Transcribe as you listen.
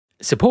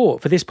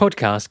Support for this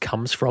podcast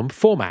comes from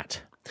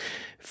Format.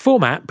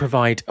 Format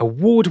provide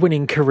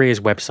award-winning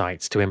careers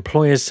websites to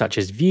employers such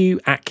as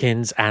View,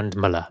 Atkins and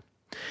Muller.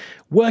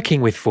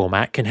 Working with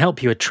Format can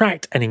help you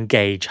attract and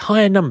engage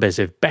higher numbers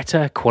of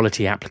better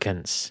quality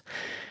applicants.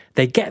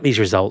 They get these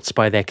results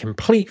by their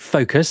complete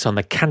focus on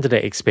the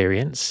candidate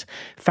experience,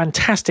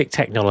 fantastic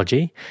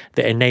technology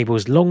that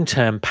enables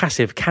long-term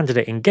passive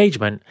candidate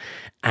engagement,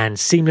 and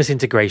seamless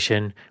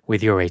integration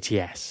with your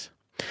ATS.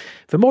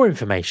 For more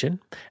information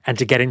and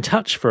to get in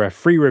touch for a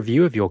free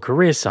review of your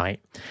career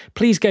site,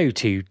 please go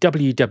to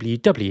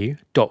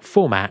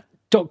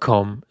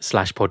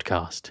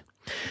www.format.com/podcast.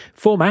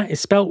 Format is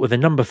spelt with a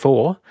number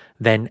 4,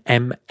 then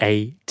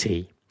MAT.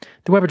 The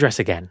web address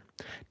again,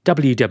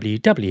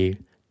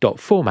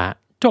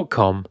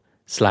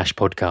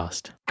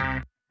 www.format.com/podcast.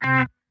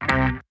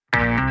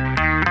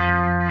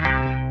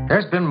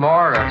 There's been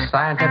more of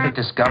scientific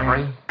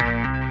discovery,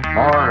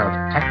 more of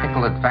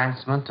technical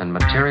advancement and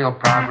material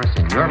progress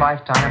in your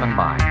lifetime and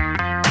mine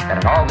than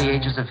in all the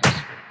ages of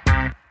history.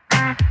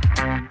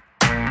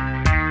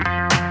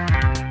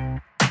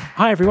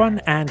 Hi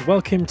everyone, and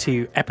welcome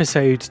to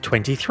episode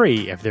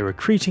 23 of the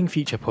Recruiting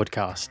Future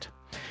podcast.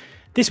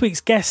 This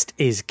week's guest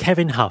is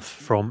Kevin Huff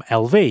from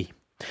LV.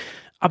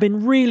 I've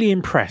been really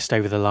impressed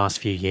over the last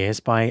few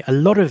years by a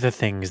lot of the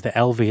things that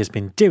LV has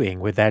been doing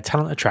with their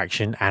talent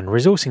attraction and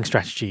resourcing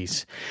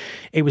strategies.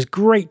 It was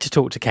great to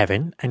talk to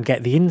Kevin and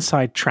get the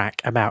inside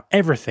track about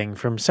everything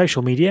from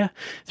social media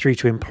through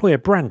to employer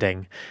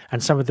branding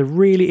and some of the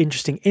really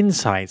interesting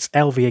insights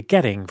LV are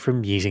getting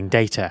from using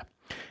data.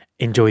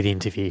 Enjoy the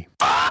interview.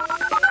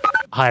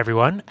 Hi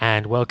everyone,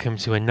 and welcome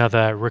to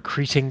another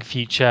Recruiting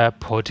Future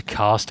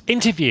podcast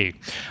interview.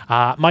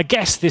 My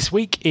guest this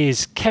week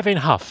is Kevin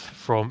Huff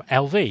from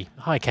LV.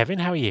 Hi Kevin,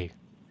 how are you?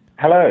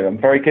 Hello, I'm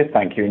very good,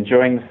 thank you.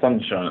 Enjoying the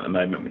sunshine at the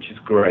moment, which is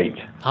great.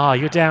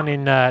 You're down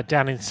in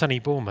sunny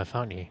Bournemouth,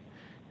 aren't you?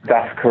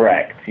 That's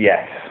correct,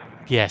 yes.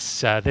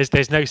 Yes,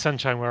 there's no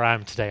sunshine where I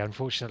am today,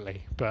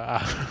 unfortunately.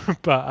 I'll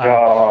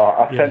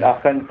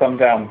send some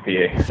down for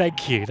you.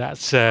 Thank you.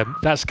 That's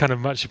kind of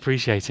much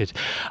appreciated.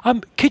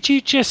 Could you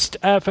just,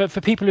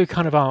 for people who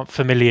kind of aren't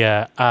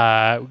familiar,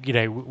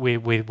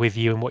 with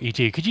you and what you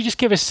do, could you just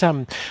give us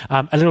a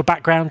little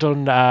background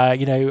on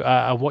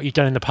what you've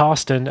done in the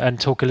past and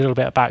talk a little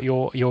bit about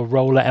your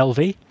role at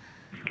LV?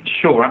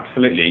 Sure,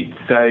 absolutely.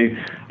 So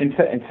in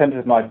terms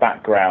of my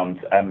background,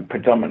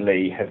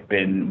 predominantly have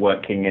been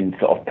working in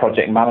sort of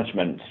project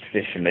management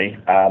traditionally.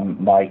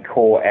 My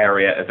core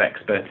area of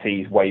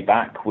expertise way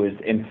back was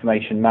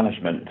information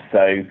management.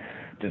 So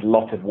did a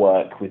lot of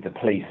work with the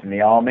police and the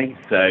army.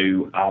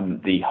 So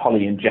the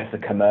Holly and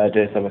Jessica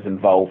murders, I was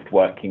involved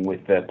working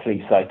with the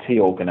police IT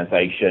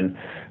organisation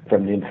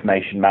from the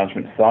information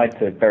management side.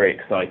 So very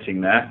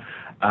exciting there.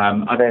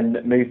 I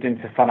then moved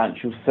into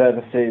financial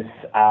services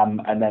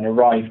and then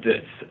arrived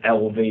at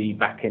LV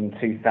back in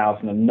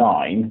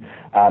 2009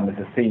 as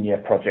a senior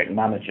project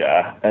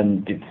manager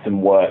and did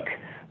some work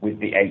with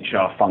the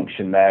HR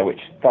function there,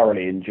 which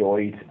thoroughly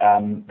enjoyed,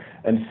 and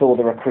saw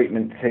the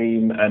recruitment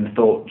team and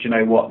thought, you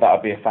know what, that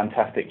would be a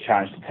fantastic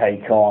challenge to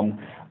take on.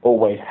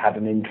 Always had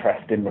an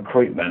interest in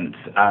recruitment,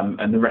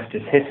 and the rest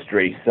is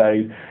history.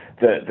 So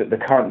the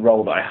current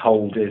role that I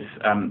hold is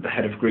the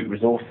head of group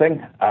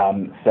resourcing.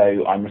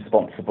 So I'm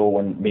responsible,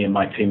 and me and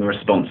my team are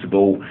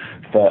responsible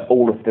for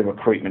all of the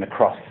recruitment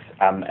across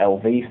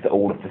LV, so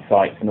all of the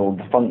sites and all of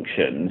the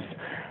functions.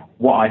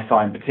 What I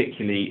find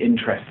particularly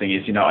interesting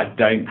is, I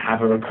don't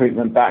have a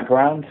recruitment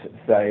background,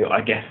 so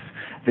I guess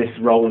this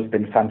role has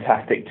been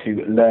fantastic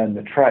to learn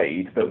the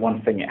trade, but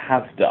one thing it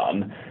has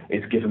done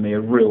is given me a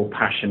real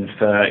passion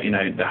for,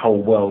 the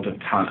whole world of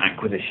talent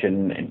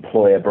acquisition,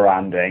 employer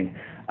branding,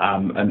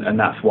 and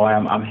that's why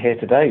I'm here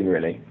today,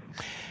 really.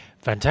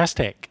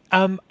 Fantastic.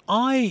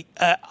 I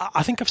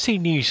think I've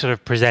seen you sort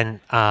of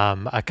present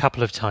a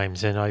couple of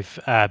times, and I've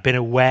been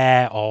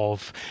aware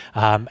of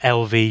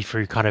LV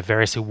through kind of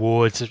various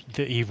awards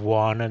that you've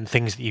won and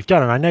things that you've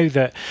done. And I know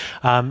that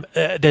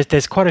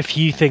there's quite a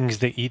few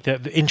things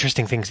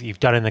interesting things that you've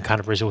done in the kind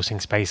of resourcing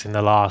space in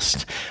the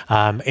last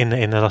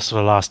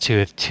last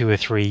 2 or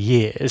 3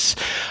 years.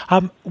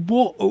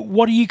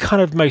 What are you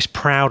kind of most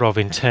proud of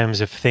in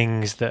terms of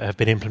things that have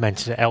been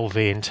implemented at LV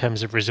in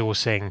terms of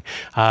resourcing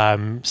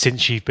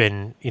since you've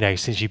been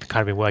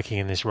kind of been working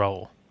in this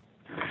role?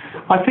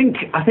 I think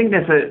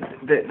there's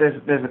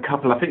a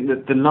couple. I think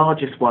that the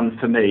largest one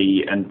for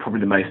me, and probably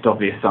the most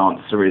obvious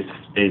answer, is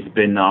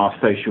been our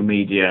social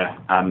media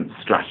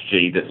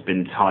strategy that's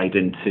been tied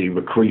into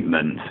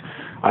recruitment.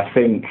 I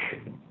think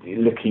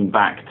looking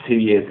back 2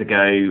 years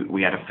ago,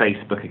 we had a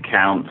Facebook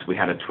account, we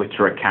had a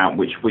Twitter account,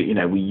 which we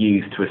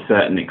used to a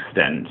certain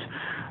extent.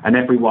 And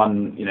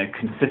everyone,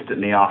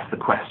 consistently asked the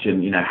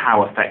question,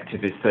 how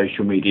effective is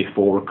social media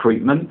for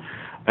recruitment?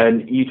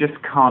 And you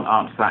just can't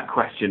answer that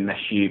question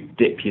unless you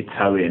dip your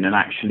toe in and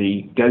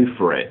actually go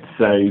for it.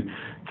 So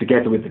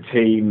together with the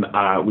team,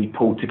 we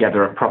pulled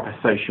together a proper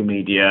social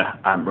media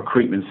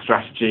recruitment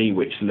strategy,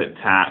 which looked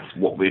at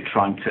what we're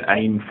trying to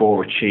aim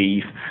for,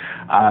 achieve.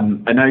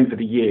 And over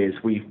the years,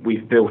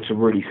 we've built a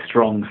really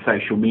strong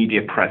social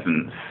media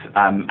presence,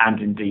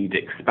 and indeed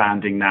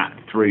expanding that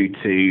through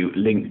to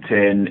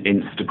LinkedIn,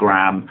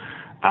 Instagram,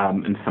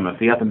 and some of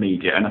the other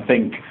media. And I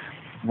think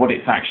what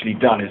it's actually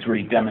done is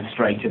really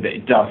demonstrated that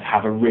it does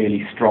have a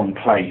really strong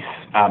place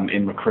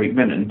in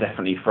recruitment, and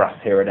definitely for us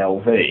here at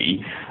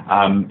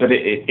LV. But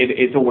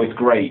it's always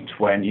great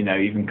when,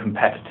 even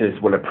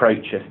competitors will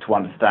approach us to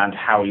understand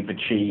how we've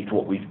achieved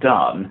what we've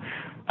done.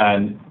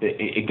 And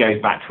it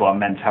goes back to our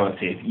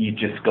mentality. You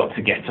just got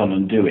to get on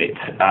and do it,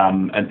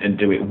 and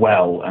do it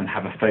well and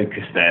have a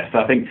focus there. So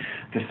I think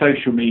the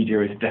social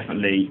media is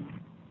definitely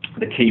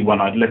the key one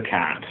I'd look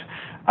at.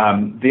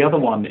 The other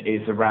one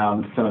is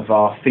around some of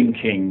our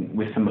thinking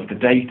with some of the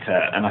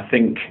data,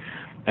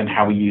 and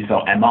how we use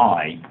our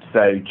MI.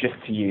 So just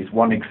to use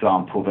one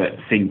example that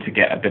seemed to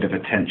get a bit of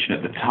attention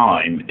at the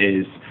time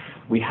is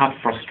we had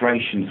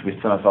frustrations with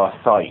some of our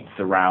sites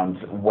around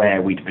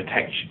where we'd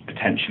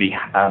potentially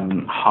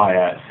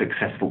hire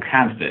successful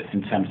candidates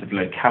in terms of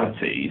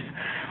localities.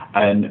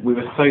 And we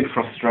were so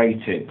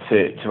frustrated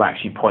to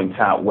actually point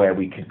out where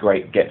we could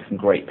get some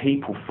great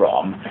people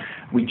from.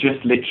 We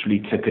just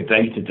literally took a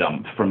data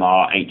dump from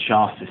our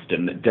HR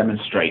system that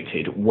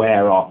demonstrated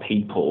where our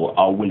people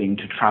are willing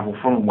to travel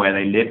from and where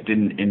they lived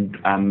in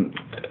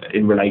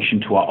relation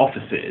to our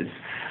offices.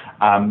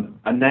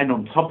 And then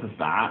on top of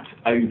that,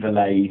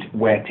 overlaid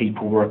where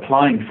people were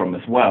applying from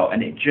as well.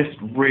 And it just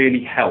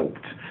really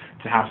helped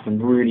to have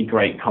some really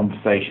great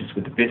conversations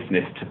with the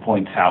business to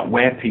point out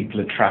where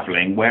people are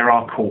travelling, where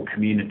our core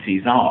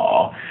communities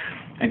are,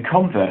 and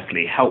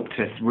conversely helped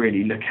us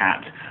really look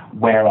at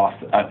where our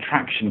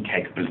attraction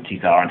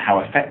capabilities are and how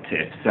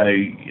effective. So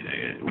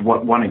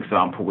one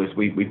example was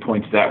we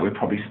pointed out we're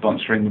probably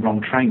sponsoring the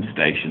wrong train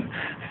station.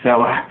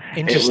 So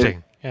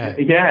interesting.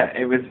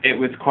 It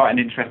was quite an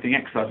interesting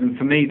exercise. And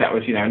for me, that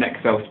was, an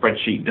Excel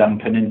spreadsheet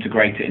dump and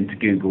integrate it into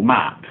Google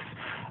Maps.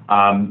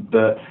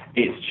 But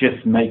it's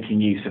just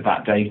making use of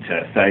that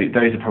data. So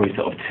those are probably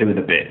sort of two of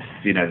the bits.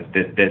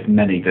 There's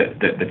many that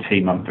the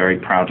team I'm very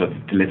proud of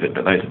delivered,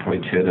 but those are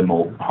probably two of the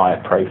more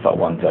higher profile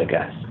ones, I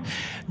guess.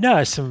 No,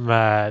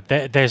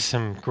 there's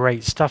some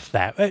great stuff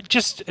there.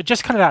 Just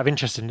kind of out of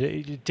interest, and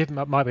it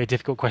might be a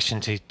difficult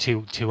question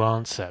to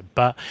answer,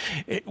 but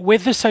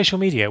with the social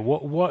media,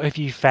 what have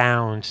you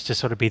found to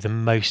sort of be the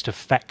most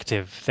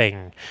effective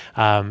thing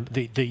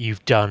that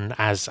you've done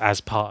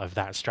as part of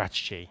that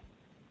strategy?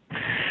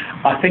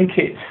 I think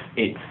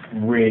it's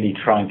really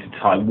trying to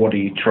tie what are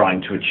you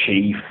trying to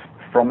achieve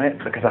from it,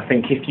 because I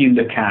think if you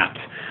look at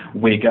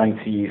we're going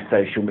to use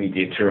social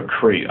media to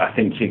recruit, I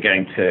think you're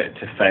going to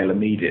fail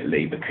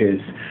immediately,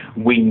 because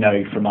we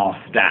know from our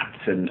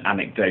stats and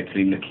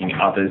anecdotally looking at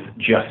others,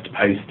 just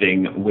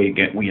posting we've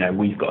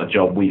got a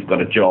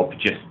job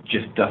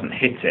just doesn't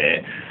hit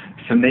it.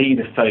 For me,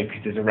 the focus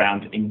is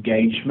around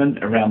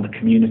engagement around the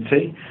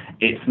community.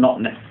 It's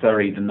not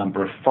necessarily the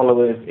number of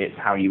followers, it's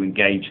how you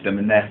engage them,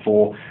 and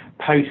therefore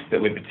posts that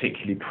we're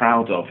particularly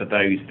proud of are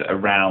those that are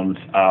around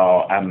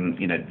our,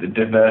 the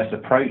diverse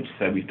approach.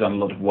 So we've done a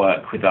lot of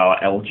work with our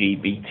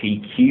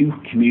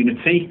LGBTQ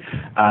community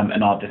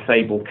and our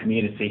disabled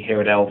community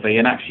here at LV,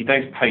 and actually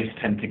those posts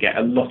tend to get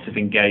a lot of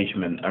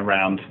engagement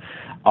around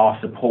our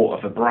support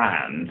of a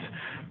brand.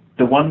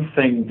 The one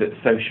thing that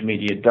social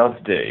media does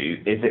do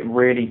is it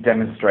really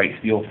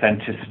demonstrates the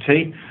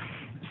authenticity.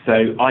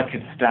 So I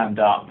could stand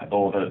up,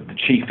 or the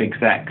chief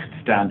exec could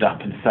stand up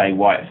and say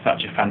why it's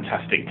such a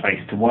fantastic place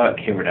to work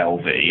here at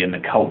LV and the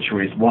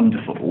culture is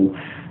wonderful.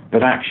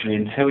 But actually,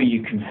 until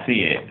you can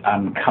see it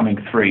coming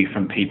through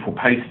from people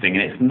posting,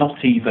 and it's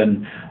not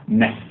even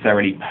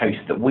necessarily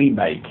posts that we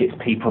make, it's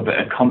people that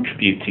are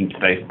contributing to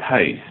those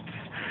posts.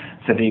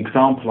 So the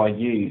example I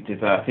used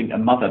is, I think, a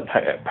mother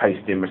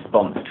posted in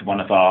response to one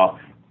of our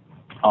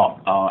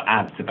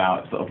ads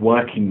about sort of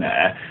working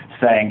there,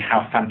 saying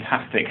how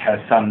fantastic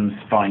her son's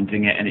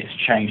finding it and it's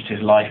changed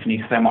his life and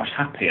he's so much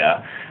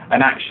happier.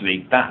 And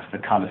actually, that's the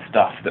kind of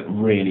stuff that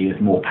really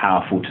is more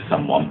powerful to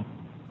someone.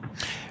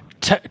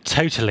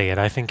 Totally,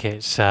 and I think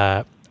it's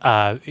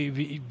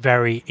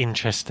very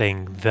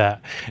interesting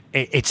that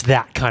it's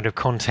that kind of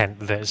content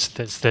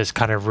that's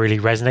kind of really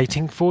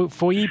resonating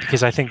for you,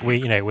 because I think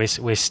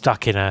we're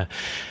stuck in a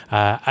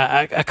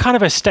kind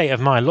of a state of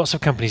mind. Lots of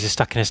companies are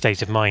stuck in a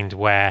state of mind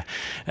where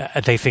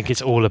they think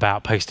it's all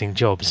about posting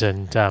jobs,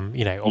 and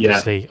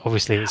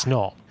obviously it's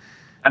not.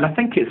 And I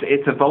think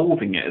it's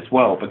evolving it as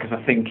well, because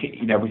I think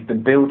we've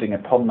been building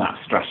upon that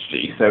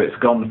strategy. So it's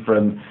gone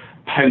from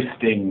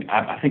posting.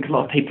 I think a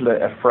lot of people are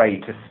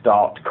afraid to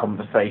start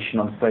conversation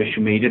on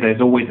social media. There's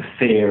always a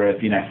fear of,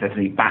 if there's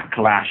any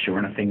backlash or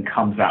anything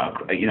comes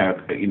out,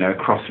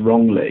 across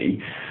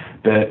wrongly.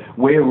 But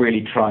we're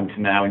really trying to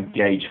now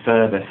engage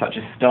further, such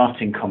as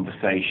starting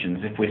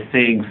conversations. If we're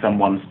seeing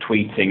someone's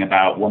tweeting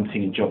about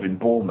wanting a job in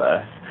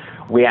Bournemouth,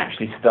 we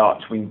actually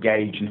start to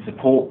engage and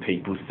support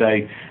people. So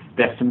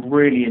there's some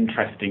really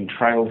interesting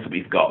trails that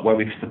we've got where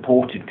we've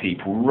supported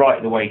people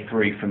right the way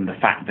through from the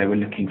fact they were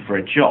looking for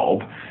a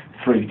job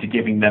through to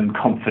giving them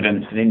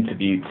confidence and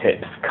interview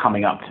tips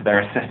coming up to their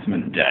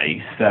assessment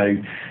day. So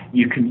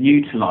you can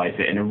utilise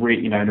it in a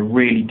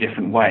really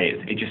different way.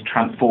 It just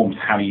transforms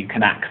how you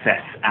can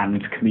access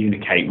and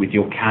communicate with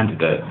your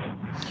candidates.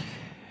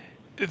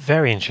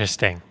 Very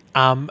interesting.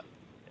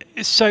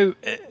 So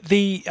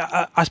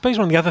I suppose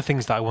one of the other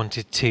things that I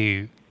wanted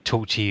to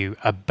talk to you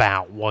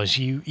about was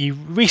you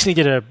recently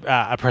did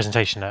a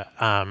presentation at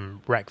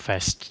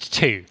RecFest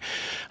 2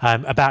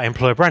 about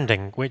employer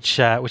branding, which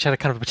had a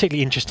kind of a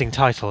particularly interesting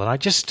title, and I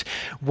just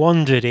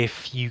wondered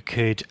if you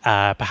could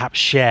perhaps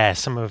share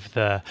some of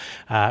the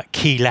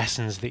key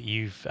lessons that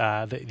you've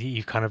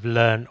kind of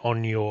learned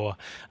on your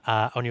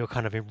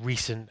kind of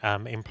recent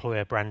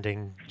employer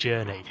branding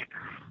journey.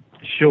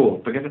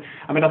 Sure, because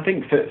I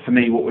think for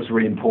me what was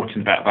really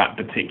important about that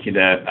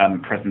particular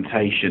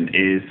presentation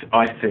is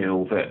I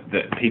feel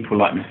that people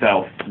like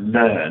myself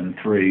learn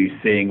through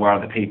seeing where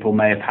other people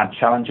may have had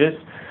challenges,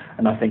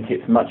 and I think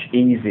it's much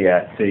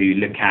easier to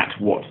look at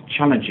what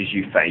challenges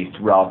you faced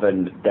rather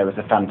than there was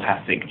a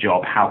fantastic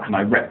job, how can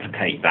I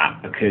replicate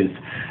that, because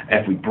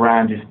every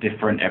brand is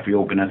different, every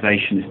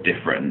organisation is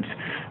different.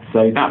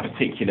 So that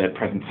particular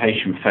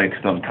presentation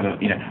focused on kind of,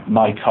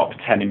 my top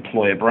 10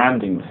 employer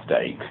branding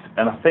mistakes.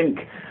 And I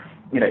think,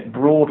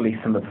 broadly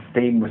some of the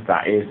theme with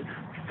that is,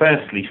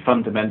 firstly,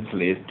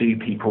 fundamentally, is do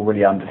people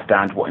really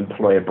understand what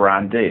employer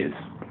brand is?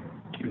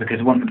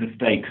 Because one of the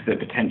mistakes that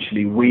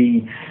potentially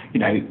we,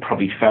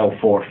 probably fell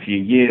for a few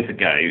years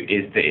ago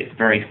is that it's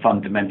very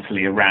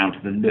fundamentally around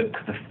the look,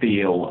 the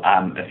feel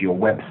of your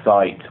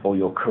website or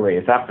your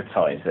careers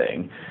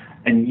advertising.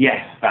 And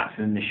yes, that's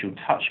an initial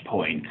touch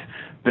point.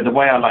 But the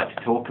way I like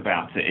to talk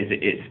about it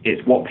is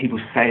it's what people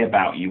say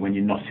about you when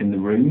you're not in the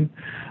room.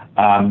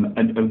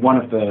 And one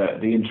of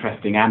the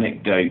interesting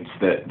anecdotes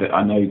that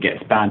I know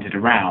gets bandied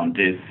around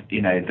is,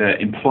 the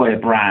employer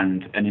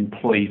brand and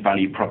employee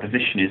value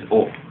proposition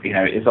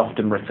is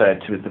often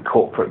referred to as the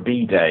corporate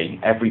B-Day.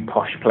 Every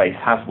posh place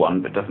has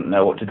one, but doesn't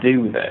know what to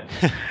do with it.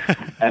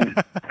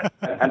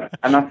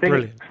 and I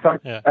think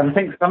I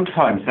think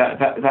sometimes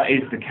that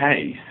is the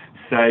case.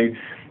 So,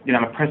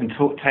 my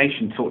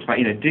presentation talked about,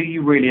 do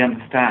you really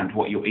understand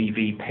what your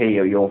EVP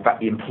or your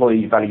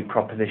employee value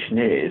proposition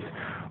is?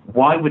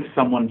 Why would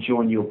someone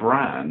join your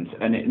brand?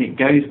 And it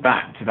goes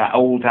back to that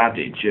old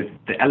adage of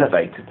the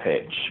elevator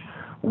pitch.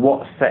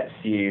 What sets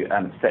you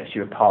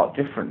apart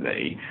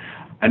differently?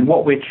 And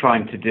what we're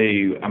trying to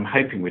do, I'm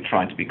hoping we're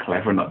trying to be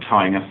clever and not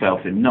tying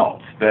ourselves in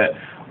knots, but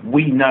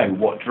we know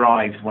what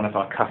drives one of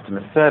our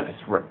customer service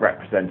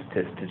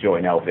representatives to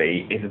join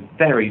LV is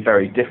very,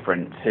 very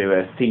different to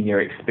a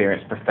senior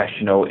experienced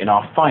professional in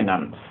our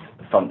finance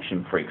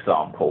function, for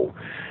example.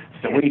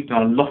 So we've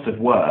done a lot of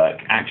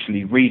work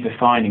actually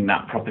redefining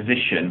that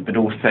proposition, but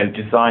also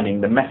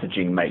designing the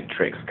messaging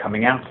matrix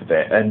coming out of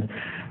it. And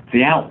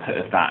the output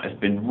of that has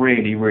been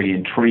really, really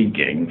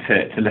intriguing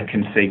to look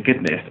and see,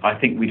 goodness, I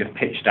think we'd have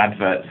pitched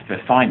adverts for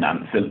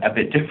finance a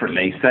bit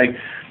differently. So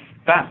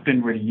that's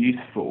been really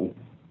useful.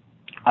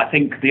 I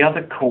think the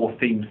other core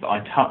themes that I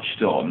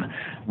touched on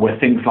were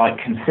things like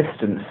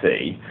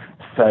consistency.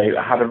 So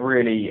I had a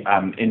really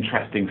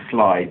interesting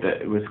slide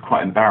that was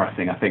quite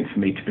embarrassing, I think, for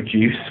me to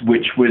produce,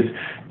 which was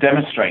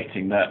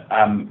demonstrating that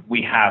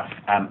we have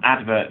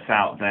adverts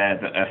out there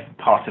that are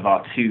part of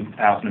our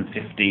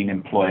 2015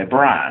 employer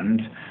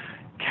brand.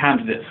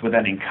 Candidates were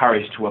then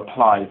encouraged to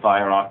apply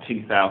via our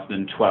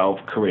 2012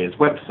 careers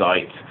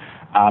website,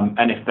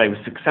 and if they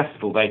were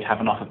successful, they'd have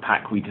an offer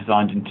pack we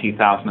designed in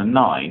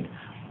 2009.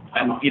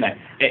 And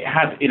it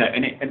has,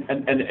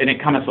 and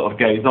it kind of sort of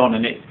goes on,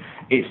 and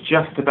it's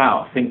just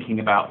about thinking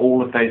about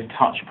all of those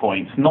touch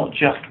points, not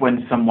just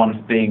when someone's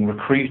being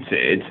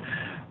recruited,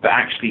 but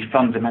actually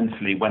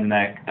fundamentally when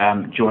they're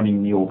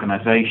joining the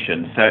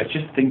organisation. So it's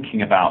just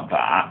thinking about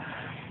that.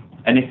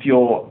 And if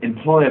your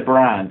employer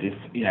brand is,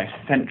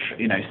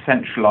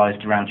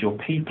 centralised around your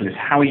people, is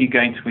how are you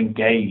going to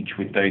engage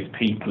with those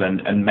people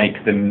and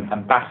make them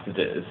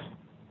ambassadors?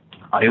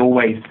 I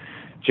always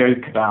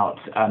joke about,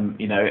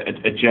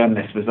 a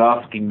journalist was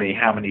asking me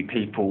how many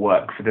people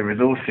work for the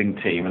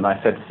resourcing team, and I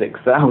said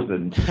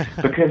 6,000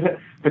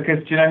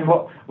 because do you know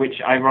what? Which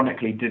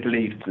ironically did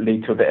lead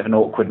to a bit of an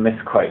awkward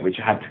misquote,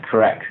 which I had to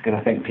correct because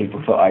I think people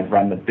thought I'd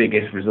ran the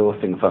biggest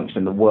resourcing function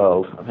in the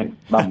world. I think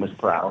Mum was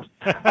proud.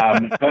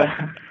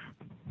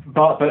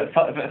 But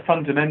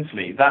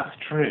fundamentally, that's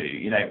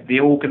true. The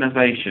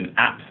organisation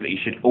absolutely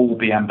should all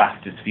be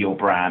ambassadors for your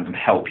brand and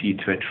help you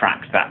to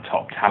attract that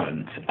top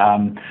talent.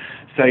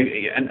 So,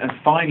 and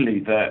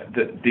finally,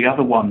 the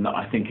other one that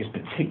I think is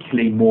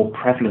particularly more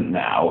prevalent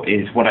now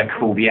is what I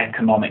call the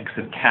economics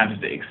of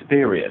candidate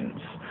experience.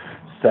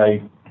 So,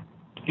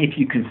 if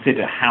you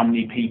consider how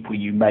many people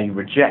you may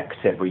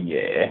reject every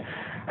year,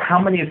 how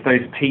many of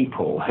those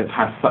people have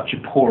had such a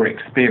poor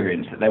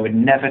experience that they would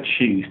never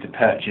choose to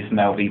purchase an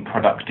LV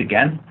product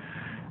again?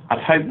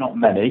 I'd hope not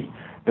many.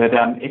 But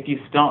if you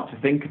start to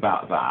think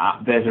about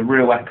that, there's a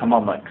real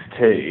economics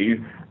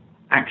too.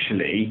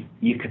 Actually,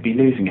 you could be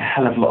losing a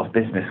hell of a lot of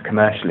business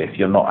commercially if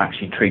you're not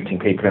actually treating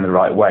people in the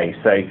right way.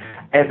 So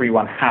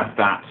everyone has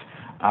that,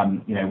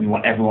 we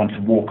want everyone to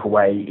walk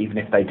away even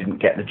if they didn't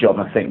get the job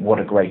and think, what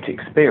a great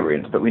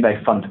experience. But we know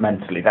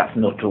fundamentally that's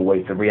not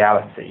always the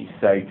reality.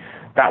 So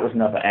that was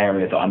another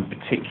area that I'm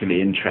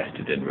particularly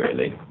interested in,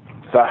 really.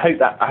 So I hope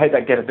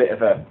that get a bit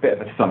of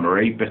a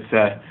summary, but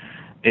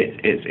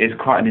it's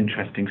quite an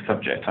interesting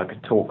subject. I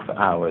could talk for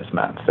hours,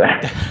 Matt. So.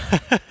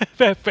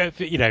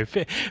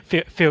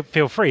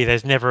 Feel free.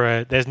 There's never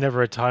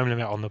a time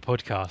limit on the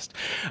podcast.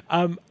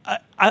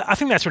 I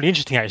think that's really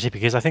interesting, actually,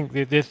 because I think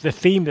the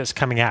theme that's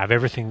coming out of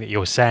everything that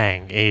you're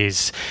saying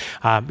is,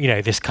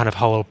 this kind of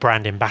whole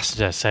brand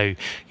ambassador. So,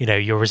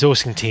 your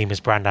resourcing team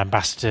is brand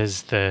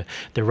ambassadors, the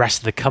rest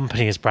of the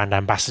company is brand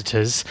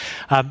ambassadors,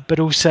 but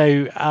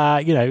also,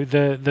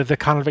 the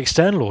kind of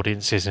external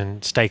audiences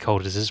and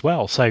stakeholders as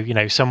well. So,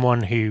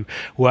 someone who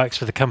works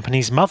for the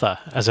company's mother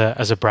as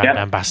a brand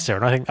ambassador,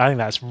 and I think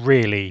that's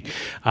really,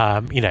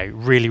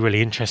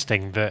 really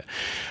interesting that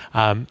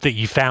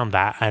you found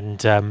that,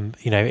 and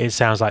it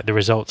sounds like the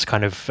results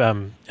kind of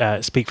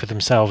speak for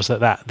themselves.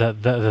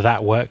 That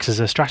works as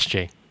a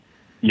strategy.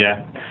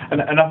 Yeah,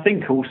 and I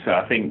think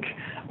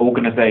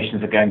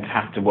organisations are going to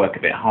have to work a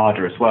bit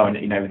harder as well. And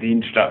with the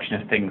introduction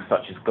of things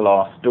such as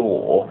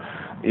Glassdoor,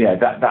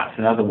 that's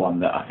another one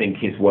that I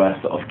think is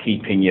worth sort of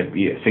keeping your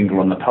finger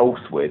on the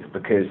pulse with,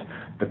 because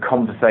the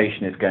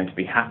conversation is going to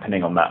be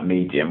happening on that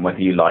medium, whether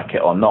you like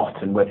it or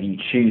not, and whether you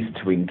choose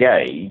to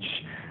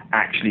engage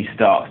actually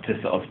starts to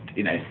sort of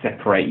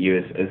separate you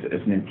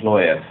as an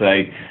employer.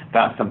 So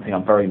that's something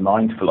I'm very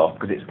mindful of,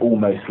 because it's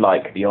almost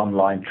like the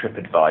online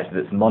TripAdvisor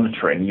that's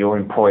monitoring your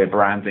employer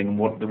branding and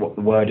what the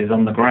word is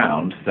on the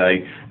ground. So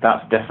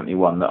that's definitely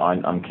one that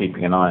I'm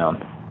keeping an eye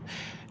on.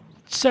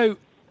 So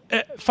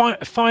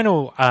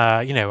final,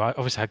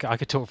 obviously I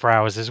could talk for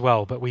hours as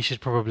well, but we should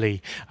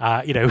probably,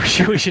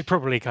 we should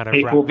probably kind of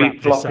people wrap be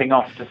flopping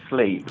off to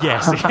sleep.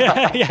 Yes,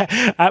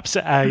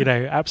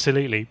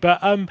 absolutely. But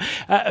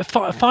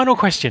final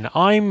question.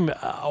 I'm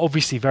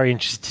obviously very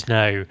interested to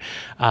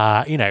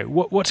know,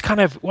 what's kind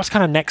of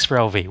next for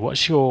LV?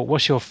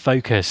 What's your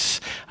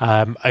focus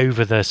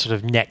over the sort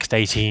of next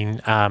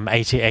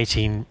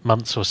 18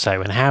 months or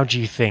so, and how do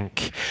you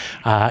think,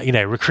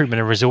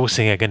 recruitment and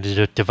resourcing are going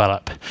to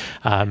develop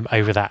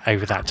over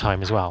that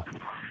time as well?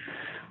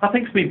 I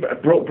think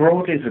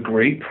broadly as a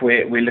group,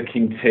 we're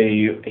looking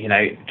to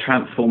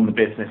transform the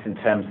business in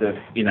terms of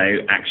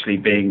actually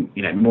being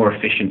more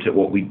efficient at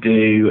what we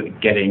do,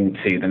 getting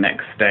to the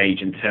next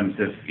stage in terms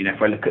of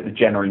if I look at the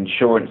general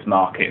insurance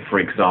market, for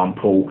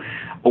example,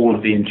 all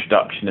of the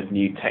introduction of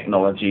new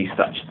technology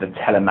such as the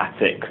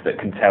telematics that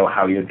can tell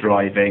how you're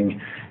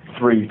driving,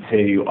 through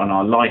to on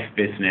our life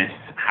business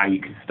how you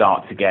can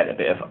start to get a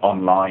bit of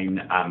online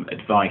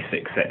advice,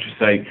 etc.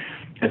 So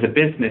as a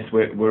business,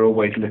 we're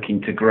always looking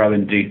to grow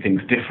and do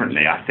things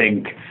differently. I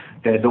think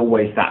there's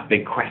always that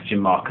big question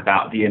mark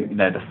about the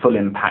full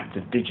impact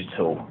of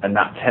digital, and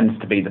that tends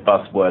to be the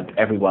buzzword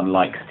everyone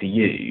likes to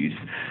use.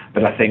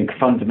 But I think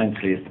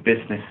fundamentally, as the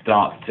business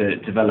starts to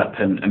develop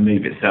and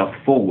move itself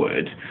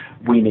forward,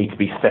 we need to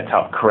be set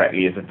up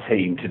correctly as a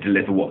team to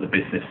deliver what the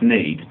business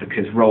needs,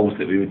 because roles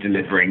that we were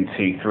delivering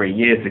 2-3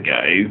 years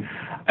ago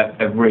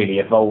are really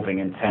evolving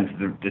in terms of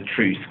the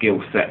true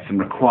skill sets and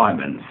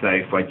requirements. So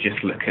if I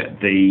just look at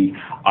the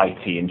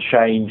IT and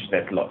change,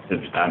 there's lots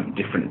of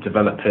different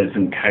developers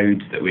and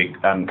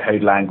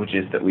code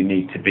languages that we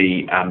need to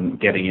be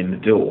getting in the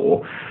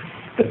door.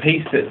 The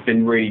piece that's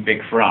been really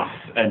big for us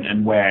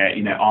and where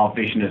our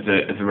vision as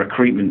a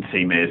recruitment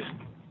team is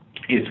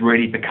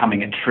really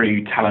becoming a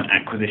true talent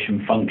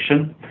acquisition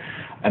function.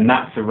 And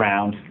that's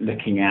around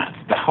looking at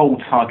the whole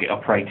target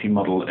operating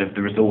model of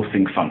the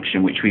resourcing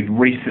function, which we've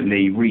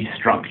recently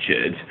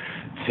restructured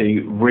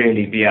to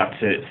really be able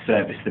to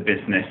service the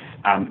business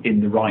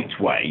in the right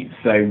way.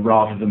 So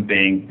rather than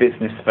being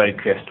business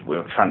focused,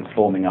 we're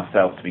transforming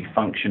ourselves to be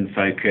function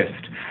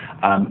focused,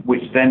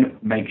 which then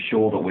makes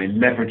sure that we're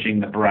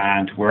leveraging the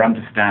brand, we're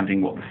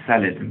understanding what the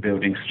sell is and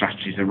building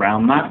strategies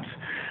around that.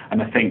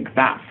 And I think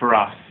that for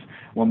us,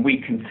 when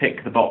we can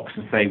tick the box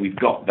and say we've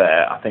got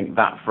there, I think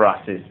that for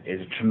us is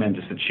a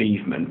tremendous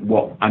achievement.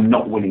 What I'm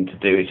not willing to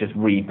do is just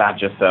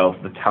rebadge ourselves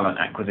the talent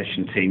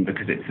acquisition team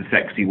because it's a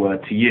sexy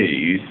word to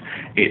use.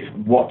 It's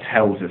what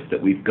tells us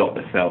that we've got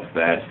ourselves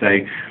there. So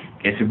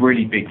it's a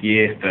really big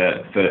year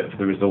for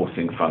the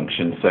resourcing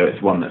function. So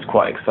it's one that's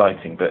quite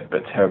exciting, but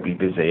terribly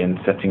busy and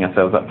setting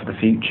ourselves up for the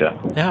future.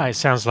 Yeah, it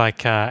sounds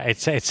like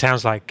it's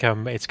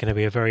going to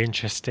be a very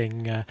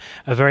interesting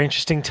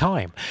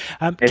time.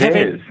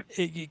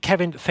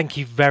 Kevin, thank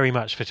you very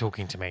much for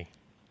talking to me.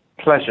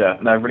 Pleasure.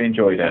 No, I really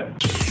enjoyed it.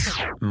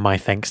 My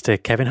thanks to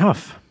Kevin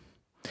Huff.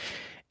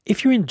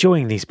 If you're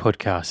enjoying these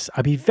podcasts,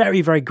 I'd be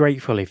very, very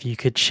grateful if you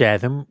could share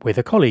them with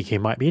a colleague who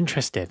might be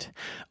interested.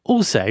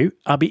 Also,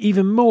 I'd be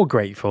even more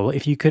grateful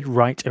if you could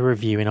write a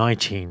review in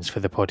iTunes for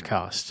the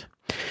podcast.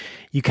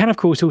 You can, of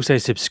course, also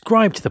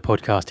subscribe to the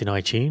podcast in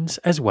iTunes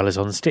as well as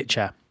on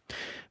Stitcher.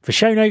 For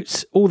show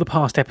notes, all the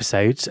past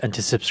episodes, and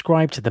to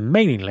subscribe to the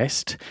mailing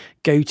list,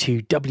 go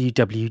to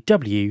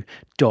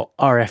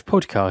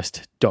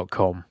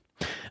www.rfpodcast.com.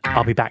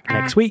 I'll be back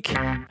next week,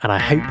 and I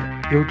hope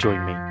you'll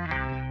join me.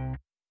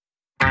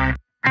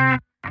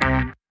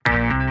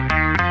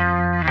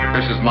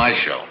 This is my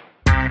show.